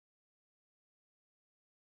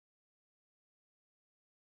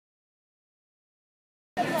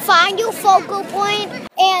find your focal point,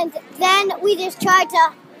 and then we just try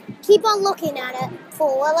to keep on looking at it for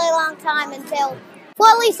a really long time until,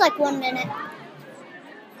 well, at least like 1 minute.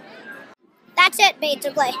 That's it,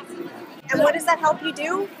 basically. And what does that help you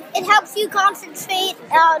do? It helps you concentrate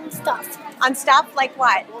on stuff. On stuff like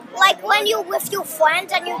what? Like when you're with your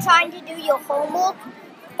friends and you're trying to do your homework,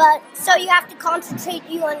 but so you have to concentrate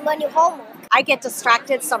on when your homework. I get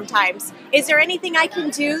distracted sometimes. Is there anything I can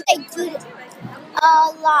do? I do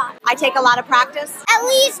a lot. I take a lot of practice. At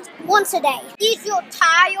least once a day. If you're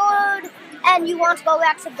tired and you want to go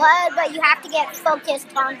back to bed, but you have to get focused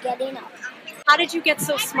on getting up. How did you get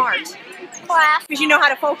so smart? Class. Because you know how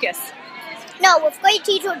to focus. No, with great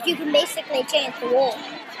teachers, you can basically change the world.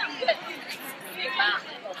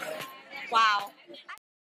 Wow.